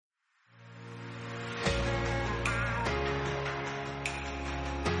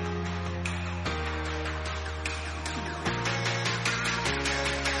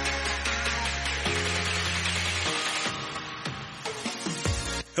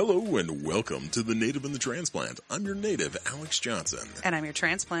Hello and welcome to The Native and the Transplant. I'm your native, Alex Johnson. And I'm your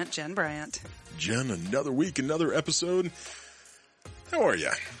transplant, Jen Bryant. Jen, another week, another episode. How are you?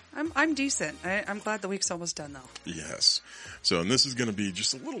 I'm decent. I'm glad the week's almost done, though. Yes. So, and this is going to be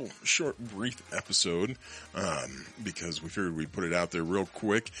just a little short, brief episode, because we figured we'd put it out there real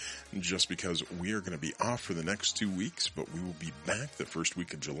quick, just because we are going to be off for the next 2 weeks, but we will be back the first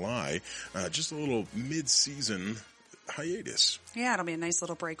week of July, just a little mid-season hiatus. Yeah, it'll be a nice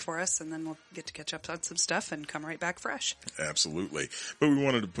little break for us, and then we'll get to catch up on some stuff and come right back fresh. Absolutely. But we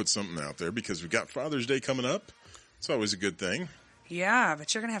wanted to put something out there because we've got Father's Day coming up. It's always a good thing. Yeah,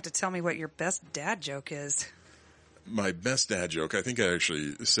 but you're going to have to tell me what your best dad joke is. My best dad joke, I think I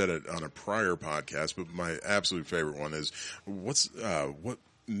actually said it on a prior podcast, but my absolute favorite one is, what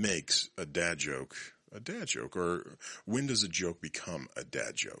makes a dad joke, or when does a joke become a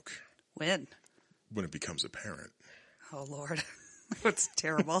dad joke? When? When it becomes apparent. Oh, Lord. That's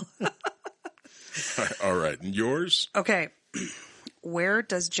terrible. All right. And yours? Okay. Where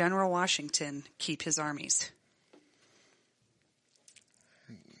does General Washington keep his armies?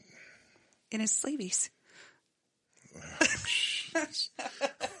 In his sleeveys. Oh, jeez.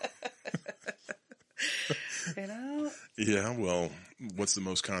 You know? Yeah, well, what's the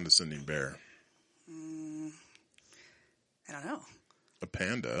most condescending bear? I don't know. A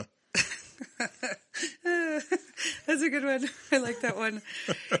panda. That's a good one. I like that one.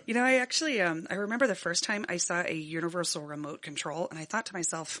 You know, I actually, I remember the first time I saw a universal remote control, and I thought to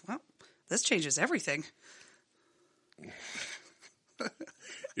myself, well, this changes everything.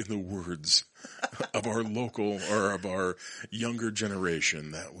 In the words of our local, or of our younger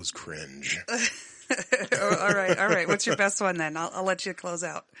generation, that was cringe. All right. What's your best one then? I'll let you close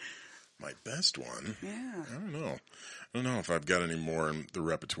out. My best one? Yeah. I don't know if I've got any more in the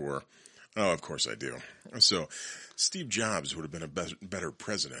repertoire. Oh, of course I do. So, Steve Jobs would have been a better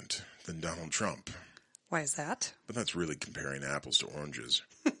president than Donald Trump. Why is that? But that's really comparing apples to oranges.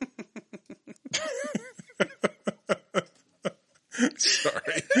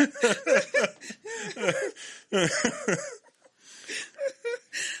 Sorry.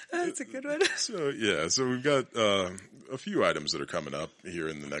 That's a good one. So we've got a few items that are coming up here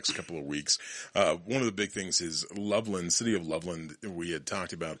in the next couple of weeks. One of the big things is Loveland, City of Loveland. We had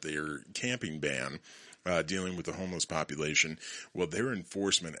talked about their camping ban, dealing with the homeless population. Well, their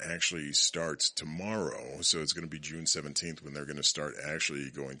enforcement actually starts tomorrow. So it's going to be June 17th when they're going to start actually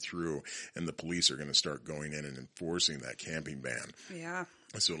going through, and the police are going to start going in and enforcing that camping ban. Yeah.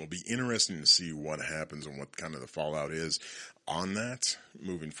 So it'll be interesting to see what happens and what kind of the fallout is on that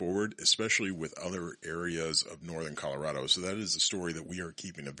moving forward, especially with other areas of northern Colorado. So that is a story that we are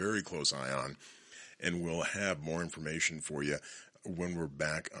keeping a very close eye on, and we'll have more information for you when we're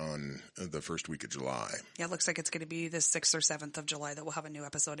back on the first week of July. Yeah, it looks like it's going to be the 6th or 7th of July that we'll have a new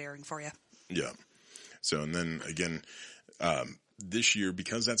episode airing for you. Yeah. So, and then again, this year,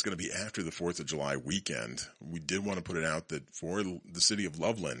 because that's going to be after the 4th of July weekend, we did want to put it out that for the city of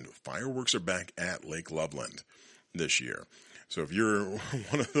Loveland, fireworks are back at Lake Loveland this year. So if you're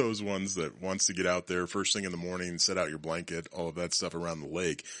one of those ones that wants to get out there first thing in the morning, set out your blanket, all of that stuff around the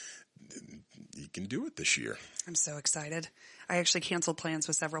lake, you can do it this year. I'm so excited. I actually canceled plans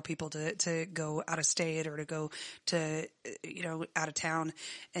with several people to go out of state or to go to, out of town.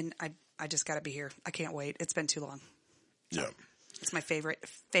 And I just got to be here. I can't wait. It's been too long. So. Yeah. It's my favorite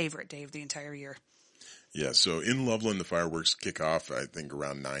day of the entire year. Yeah, so in Loveland, the fireworks kick off, I think,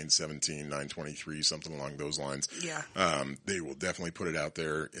 around 9:17, 9:23, something along those lines. Yeah. They will definitely put it out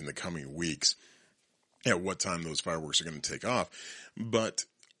there in the coming weeks at what time those fireworks are going to take off. But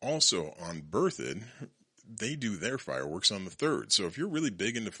also on Berthoud, they do their fireworks on the 3rd. So if you're really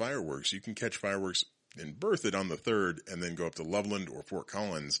big into fireworks, you can catch fireworks in Berthoud on the 3rd and then go up to Loveland or Fort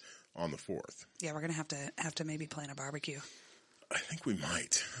Collins on the 4th. Yeah, we're going to have to maybe plan a barbecue. I think we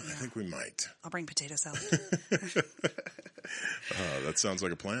might. Yeah. I'll bring potato salad. That sounds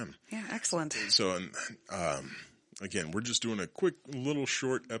like a plan. Yeah, excellent. So, again, we're just doing a quick little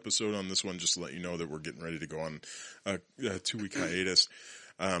short episode on this one just to let you know that we're getting ready to go on a 2-week hiatus.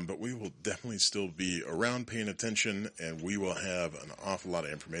 But we will definitely still be around paying attention, and we will have an awful lot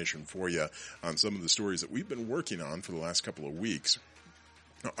of information for you on some of the stories that we've been working on for the last couple of weeks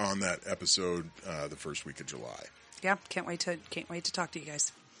on that episode, the first week of July. Yeah, can't wait to talk to you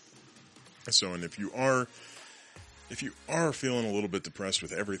guys. So, and if you are feeling a little bit depressed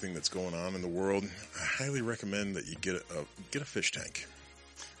with everything that's going on in the world, I highly recommend that you get a fish tank.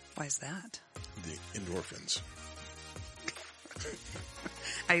 Why is that? The endorphins.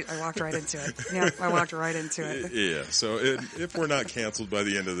 I walked right into it. Yeah, I walked right into it. Yeah, so if we're not canceled by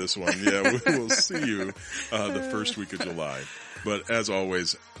the end of this one, yeah, we will see you the first week of July. But as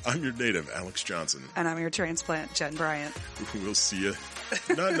always, I'm your native, Alex Johnson. And I'm your transplant, Jen Bryant. We'll see you,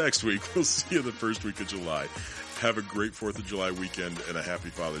 not next week, we'll see you the first week of July. Have a great 4th of July weekend and a happy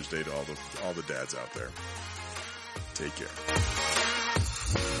Father's Day to all the dads out there. Take care.